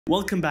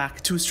Welcome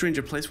back to A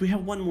Stranger Place. We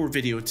have one more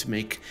video to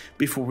make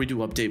before we do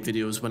update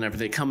videos whenever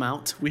they come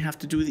out. We have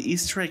to do the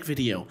Easter egg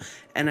video,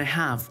 and I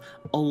have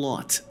a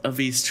lot of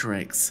Easter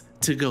eggs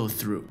to go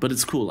through, but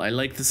it's cool. I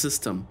like the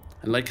system.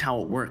 I like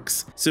how it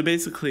works. So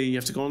basically, you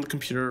have to go on the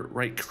computer,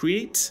 write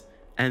create,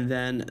 and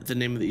then the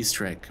name of the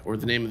Easter egg, or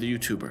the name of the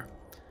YouTuber.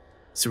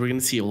 So we're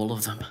gonna see all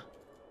of them.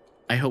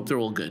 I hope they're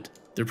all good.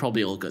 They're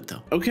probably all good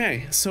though.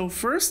 Okay, so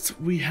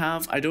first we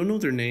have, I don't know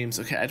their names.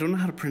 Okay, I don't know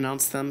how to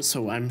pronounce them,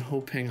 so I'm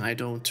hoping I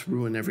don't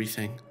ruin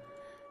everything.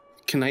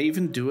 Can I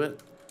even do it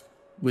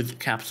with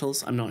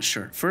capitals? I'm not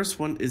sure. First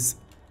one is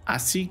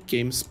Asi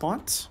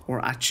GameSpot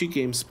or Achi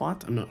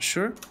GameSpot. I'm not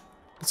sure.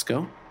 Let's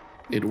go.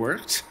 It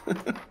worked.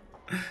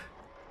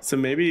 So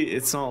maybe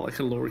it's not like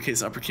a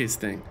lowercase uppercase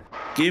thing.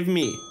 Give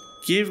me.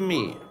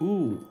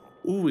 Ooh,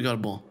 we got a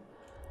ball.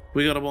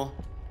 We got a ball.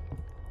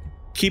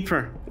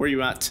 Keeper, where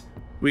you at?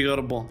 We got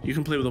a ball. You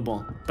can play with a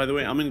ball. By the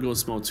way, I'm in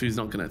ghost mode, so he's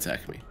not going to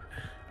attack me.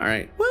 All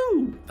right.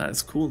 Woo!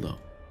 That's cool, though.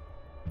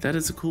 That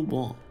is a cool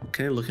ball.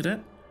 Can I look at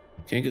it?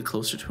 Can I get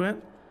closer to it?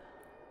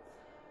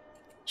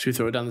 Should we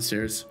throw it down the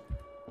stairs?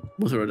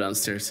 We'll throw it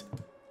downstairs.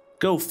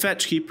 Go,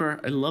 fetch, keeper.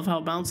 I love how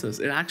it bounces.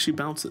 It actually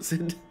bounces.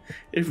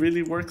 It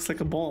really works like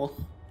a ball,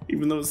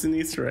 even though it's an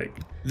Easter egg.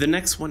 The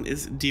next one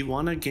is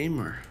Diwana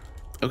Gamer.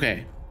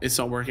 Okay, it's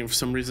not working for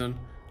some reason.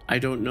 I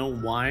don't know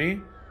why.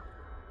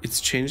 It's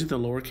changing the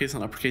lowercase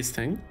and uppercase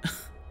thing.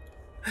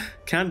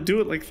 Can't do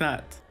it like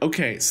that.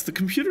 Okay, so the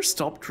computer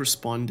stopped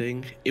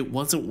responding. It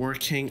wasn't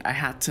working. I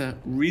had to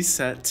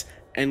reset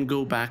and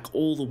go back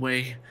all the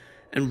way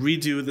and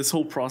redo this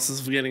whole process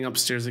of getting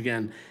upstairs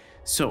again.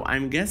 So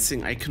I'm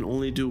guessing I can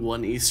only do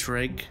one Easter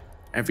egg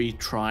every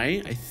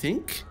try, I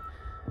think.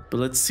 But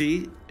let's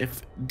see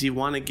if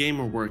Diwana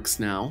Gamer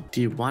works now.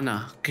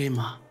 Diwana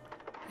Gamer.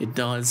 It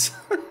does.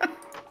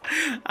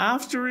 I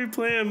have to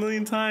replay a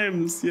million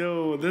times.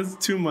 Yo, that's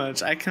too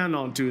much. I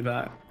cannot do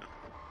that.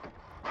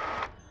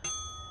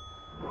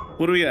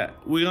 What do we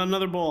got? We got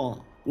another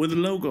ball with a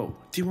logo.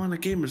 Diwana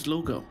Gamer's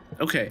logo.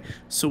 Okay,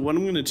 so what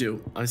I'm gonna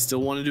do, I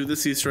still want to do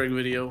this Easter egg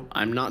video.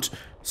 I'm not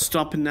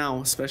stopping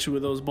now, especially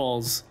with those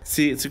balls.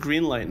 See, it's a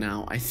green light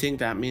now. I think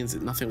that means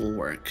that nothing will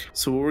work.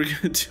 So what we're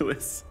gonna do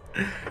is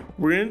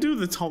we're gonna do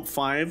the top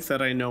 5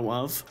 that I know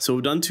of. So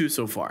we've done 2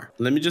 so far.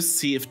 Let me just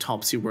see if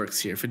Topsy works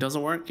here. If it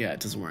doesn't work, yeah, it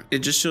doesn't work. It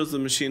just shows the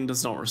machine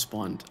does not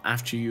respond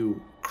after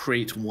you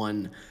create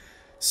one.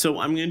 So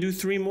I'm gonna do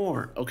 3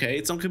 more, okay?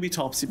 It's not gonna be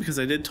Topsy because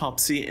I did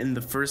Topsy in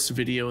the first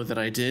video that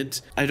I did.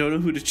 I don't know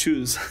who to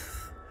choose.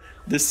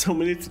 There's so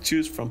many to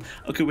choose from.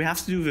 Okay, we have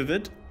to do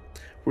Vivid.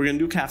 We're gonna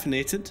do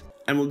Caffeinated.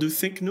 And we'll do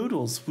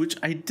ThinkNoodles, which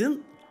I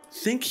didn't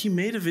think he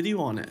made a video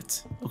on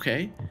it,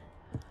 okay?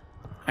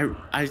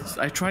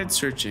 I tried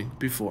searching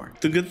before.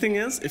 The good thing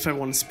is, if I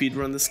want to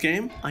speedrun this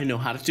game, I know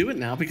how to do it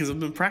now because I've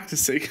been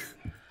practicing.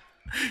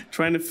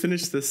 Trying to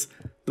finish this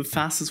the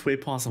fastest way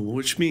possible,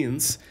 which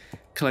means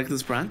collect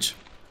this branch,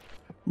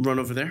 run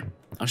over there.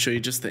 I'll show you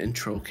just the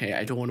intro, okay?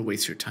 I don't want to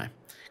waste your time.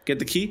 Get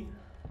the key.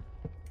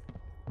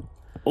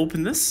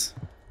 Open this.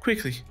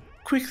 Quickly,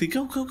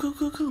 go.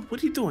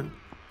 What are you doing?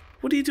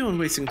 What are you doing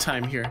wasting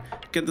time here?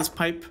 Get this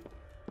pipe.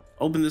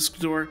 Open this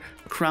door.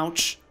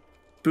 Crouch.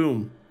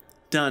 Boom.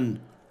 Done.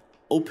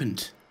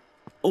 Opened.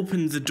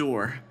 Open the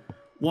door.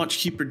 Watch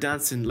Keeper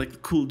dancing like the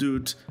cool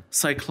dude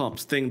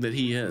Cyclops thing that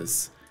he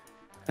is.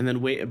 And then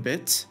wait a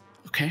bit.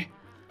 Okay.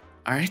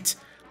 Alright.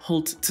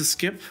 Hold to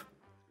skip.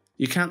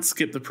 You can't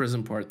skip the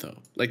prison part though.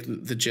 Like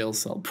the jail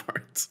cell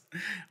part.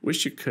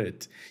 Wish you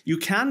could. You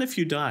can if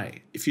you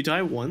die. If you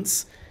die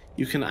once,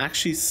 you can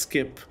actually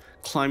skip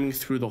climbing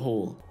through the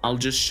hole. I'll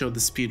just show the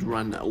speed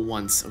run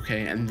once,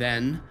 okay? And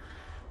then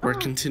we're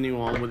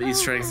continuing on with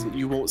Easter eggs.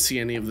 You won't see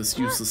any of this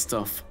useless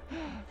stuff.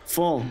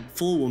 Full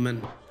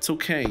woman. It's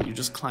okay. You're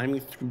just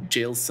climbing through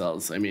jail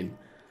cells. I mean,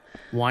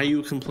 why are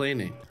you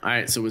complaining?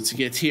 Alright, so once you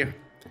get here,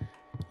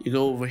 you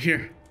go over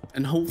here.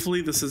 And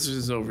hopefully the scissors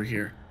is over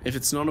here. If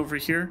it's not over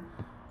here,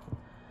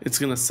 it's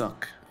gonna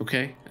suck,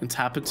 okay? It's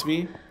happened to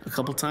me a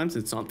couple times.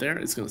 It's not there.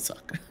 It's gonna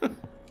suck.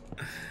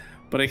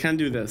 But I can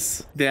do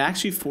this. They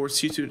actually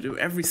force you to do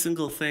every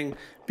single thing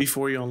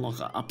before you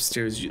unlock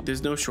upstairs.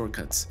 There's no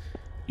shortcuts.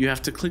 You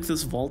have to click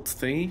this vault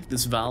thingy,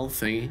 this valve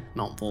thingy,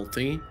 not vault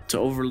thingy, to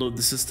overload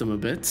the system a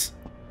bit.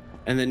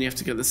 And then you have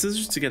to get the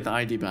scissors to get the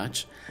ID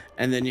badge.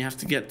 And then you have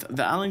to get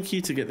the Allen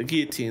key to get the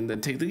guillotine, then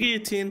take the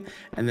guillotine,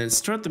 and then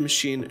start the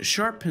machine,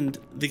 sharpen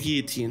the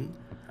guillotine.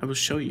 I will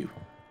show you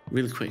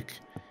really quick.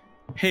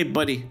 Hey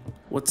buddy,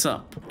 what's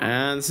up?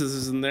 And the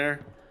scissors in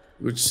there,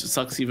 which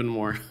sucks even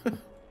more.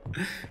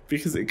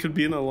 Because it could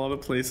be in a lot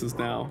of places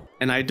now.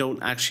 And I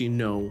don't actually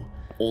know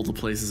all the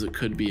places it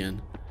could be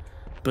in.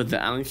 But the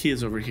Allen key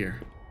is over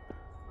here.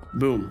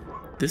 Boom.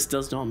 This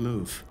does not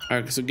move.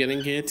 Alright, so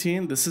getting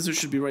guillotine. The scissors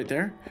should be right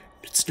there.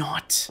 It's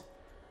not.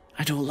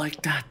 I don't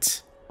like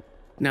that.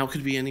 Now it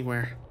could be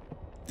anywhere.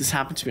 This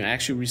happened to me. I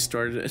actually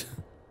restarted it.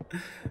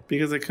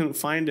 Because I couldn't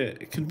find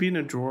it. It could be in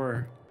a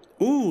drawer.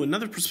 Ooh,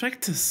 another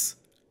prospectus.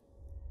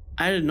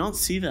 I did not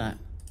see that.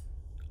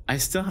 I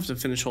still have to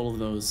finish all of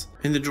those.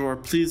 In the drawer,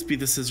 please be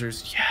the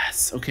scissors.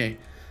 Yes. Okay.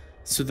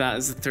 So that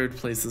is the third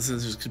place the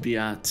scissors could be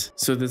at.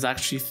 So there's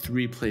actually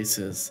 3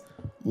 places.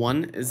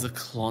 One is the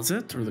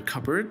closet or the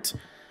cupboard.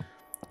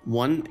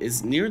 One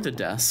is near the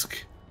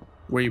desk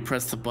where you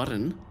press the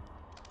button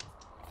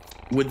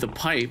with the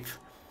pipe.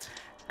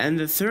 And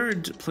the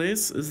third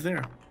place is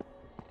there.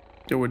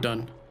 There, we're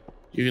done.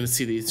 You're gonna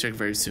see the Easter egg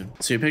very soon.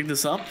 So you pick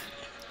this up.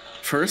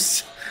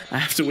 First, I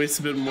have to waste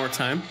a bit more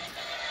time.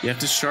 You have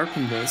to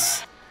sharpen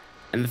this.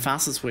 And the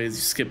fastest way is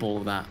you skip all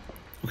of that.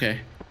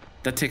 Okay,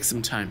 that takes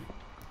some time.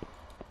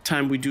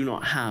 Time we do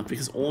not have,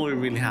 because all we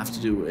really have to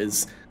do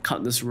is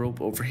cut this rope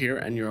over here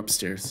and you're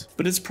upstairs.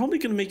 But it's probably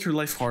going to make your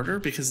life harder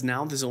because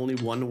now there's only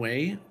one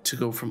way to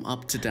go from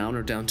up to down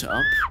or down to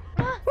up.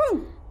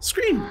 Woo!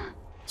 Scream!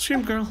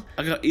 Scream, girl.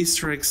 I got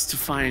Easter eggs to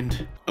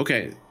find.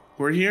 Okay,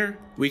 we're here.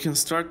 We can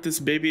start this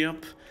baby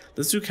up.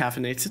 Let's do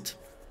caffeinated.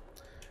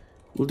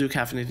 We'll do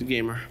caffeinated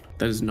gamer.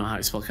 That is not how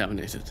you spell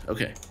caffeinated.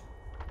 Okay.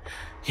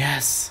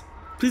 Yes.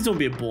 Please don't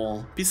be a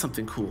ball. Be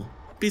something cool.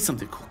 Be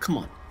something cool. Come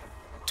on.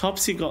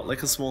 Topsy got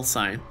like a small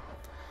sign.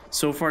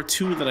 So far,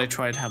 2 that I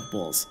tried have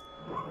balls.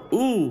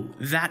 Ooh,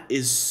 that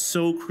is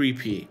so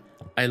creepy.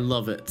 I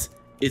love it.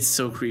 It's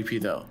so creepy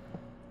though.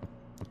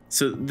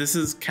 So this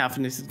is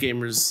Caffeinated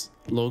Gamer's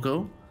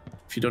logo.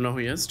 If you don't know who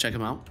he is, check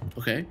him out.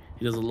 Okay,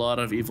 he does a lot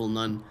of Evil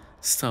Nun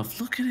stuff.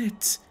 Look at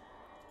it.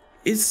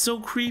 It's so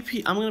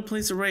creepy. I'm gonna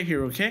place it right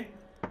here, okay?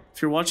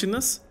 If you're watching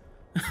this,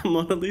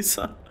 Mona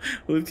Lisa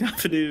with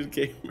Caffeinated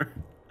Gamer.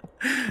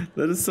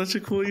 That is such a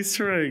cool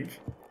Easter egg.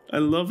 I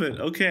love it.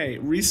 Okay,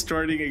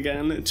 restarting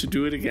again to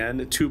do it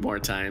again 2 more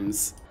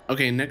times.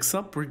 Okay, next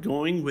up, we're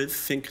going with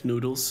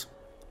ThinkNoodles.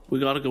 We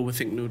gotta go with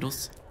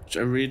ThinkNoodles, which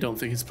I really don't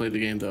think he's played the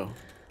game though.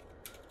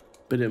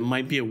 But it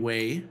might be a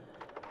way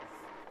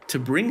to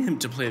bring him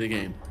to play the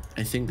game.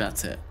 I think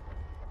that's it.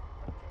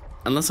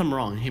 Unless I'm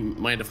wrong, he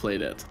might have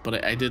played it,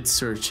 but I did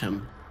search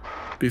him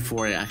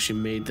before I actually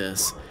made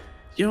this.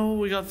 Yo,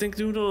 we got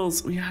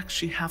ThinkNoodles. We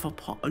actually have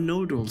a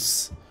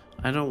noodles.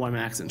 I don't know why my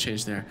accent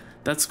changed there.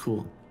 That's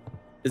cool.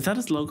 Is that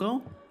his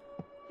logo?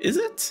 Is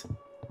it?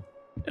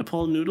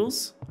 Paul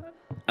Noodles?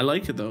 I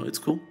like it though, it's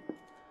cool.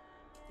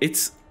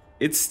 It's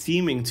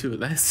steaming too,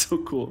 that is so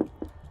cool.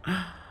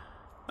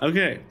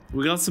 Okay,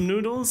 we got some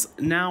noodles.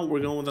 Now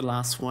we're going with the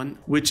last one,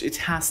 which it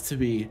has to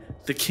be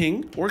the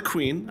king or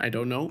queen. I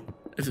don't know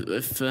if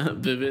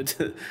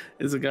Vivid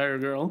is a guy or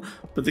girl,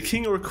 but the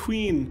king or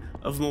queen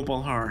of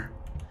mobile horror.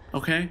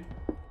 Okay?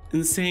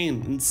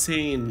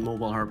 Insane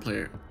mobile horror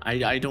player.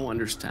 I don't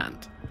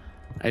understand.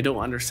 I don't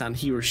understand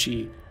he or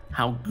she,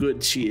 how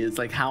good she is.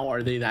 Like, how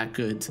are they that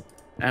good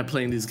at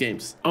playing these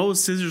games? Oh,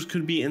 scissors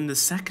could be in the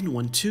second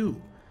one too.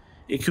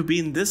 It could be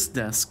in this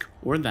desk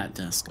or that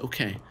desk.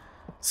 Okay.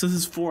 So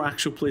there's 4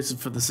 actual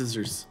places for the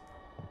scissors.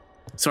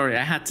 Sorry,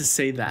 I had to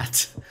say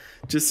that.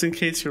 Just in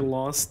case you're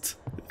lost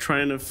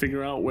trying to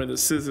figure out where the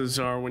scissors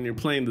are when you're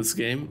playing this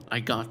game, I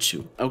got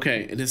you.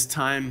 Okay, it is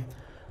time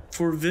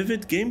for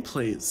Vivid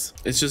Gameplays.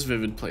 It's just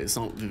Vividplays,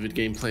 not Vivid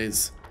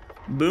Gameplays.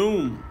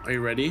 Boom! Are you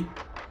ready?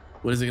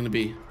 What is it gonna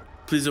be?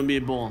 Please don't be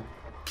a ball.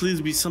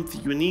 Please be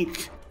something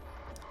unique.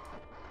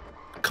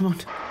 Come on.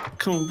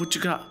 Come on, what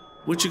you got?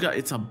 What you got?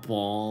 It's a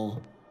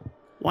ball.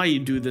 Why you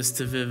do this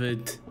to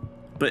Vivid?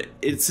 But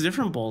it's a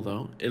different ball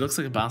though. It looks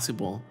like a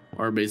basketball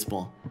or a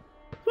baseball.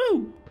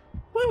 Woo!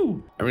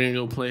 Woo! Are we gonna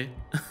go play?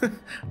 We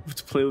have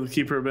to play with the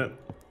keeper a bit.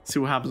 See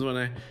what happens when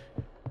I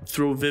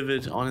throw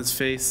Vivid on his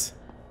face.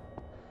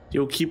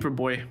 Yo, keeper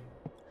boy.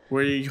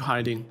 Where are you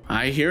hiding?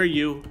 I hear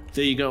you.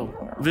 There you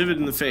go. Vivid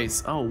in the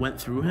face. Oh, went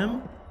through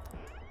him?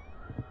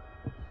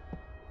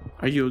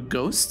 Are you a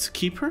ghost,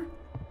 keeper?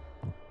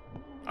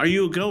 Are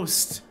you a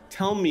ghost?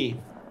 Tell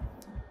me.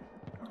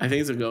 I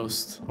think it's a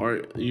ghost.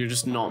 Or you're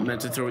just not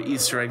meant to throw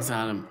Easter eggs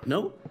at him.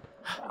 No?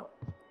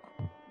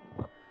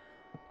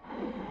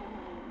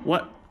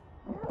 What?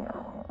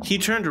 He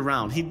turned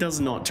around. He does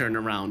not turn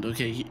around.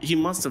 Okay, he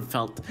must have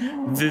felt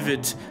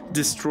Vivid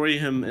destroy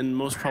him in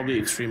most probably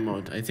extreme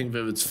mode. I think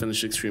Vivid's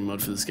finished extreme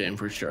mode for this game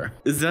for sure.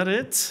 Is that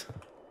it?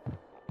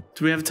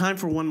 Do we have time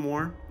for one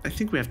more? I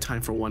think we have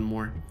time for one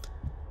more.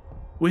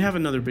 We have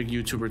another big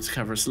YouTuber to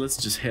cover, so let's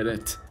just hit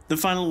it. The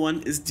final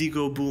one is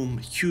Digo Boom.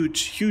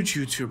 Huge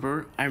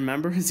YouTuber. I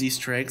remember his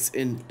Easter eggs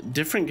in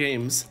different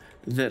games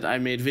that I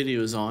made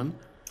videos on.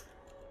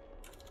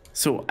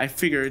 So I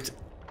figured,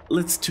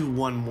 let's do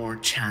one more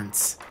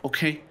chance,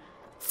 okay?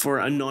 For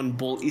a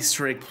non-ball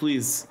Easter egg,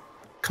 please.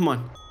 Come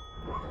on.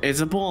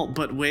 It's a ball,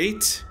 but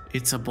wait.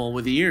 It's a ball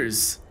with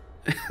ears.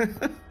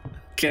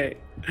 Okay.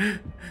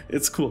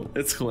 It's cool.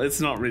 It's cool.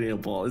 It's not really a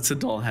ball. It's a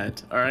doll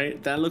head.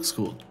 Alright? That looks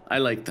cool. I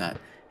like that.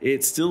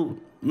 It still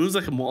moves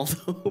like a ball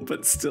though,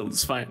 but still,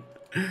 it's fine.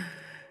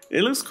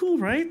 It looks cool,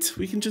 right?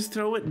 We can just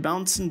throw it,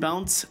 bounce and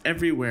bounce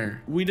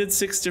everywhere. We did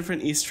 6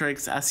 different Easter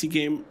eggs. Assy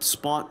Game,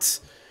 Spot,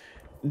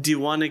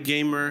 Diwana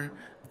Gamer,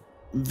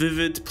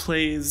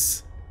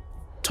 Vividplays,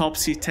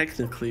 Topsy.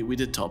 Technically, we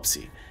did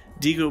Topsy,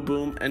 Digo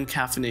Boom, and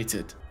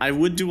Caffeinated. I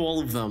would do all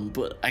of them,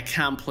 but I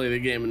can't play the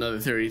game another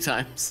 30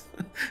 times.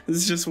 This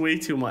is just way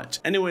too much.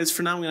 Anyways,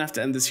 for now, I'm gonna have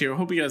to end this here. I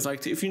hope you guys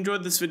liked it. If you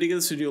enjoyed this video, give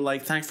this video a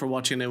like. Thanks for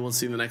watching, and we'll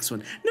see you in the next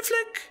one.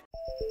 Niflick!